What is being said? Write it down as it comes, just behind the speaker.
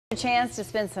A chance to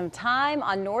spend some time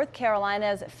on North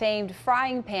Carolina's famed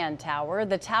Frying Pan Tower.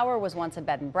 The tower was once a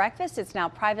bed and breakfast. It's now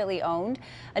privately owned.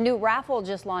 A new raffle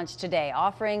just launched today,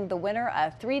 offering the winner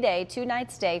a 3-day,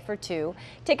 2-night stay for two.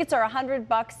 Tickets are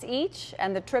 $100 each,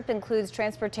 and the trip includes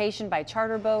transportation by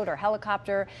charter boat or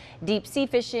helicopter, deep sea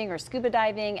fishing or scuba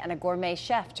diving, and a gourmet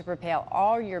chef to prepare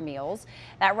all your meals.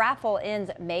 That raffle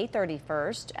ends May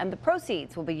 31st, and the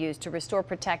proceeds will be used to restore,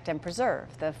 protect, and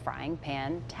preserve the Frying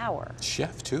Pan Tower.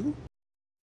 Chef, too.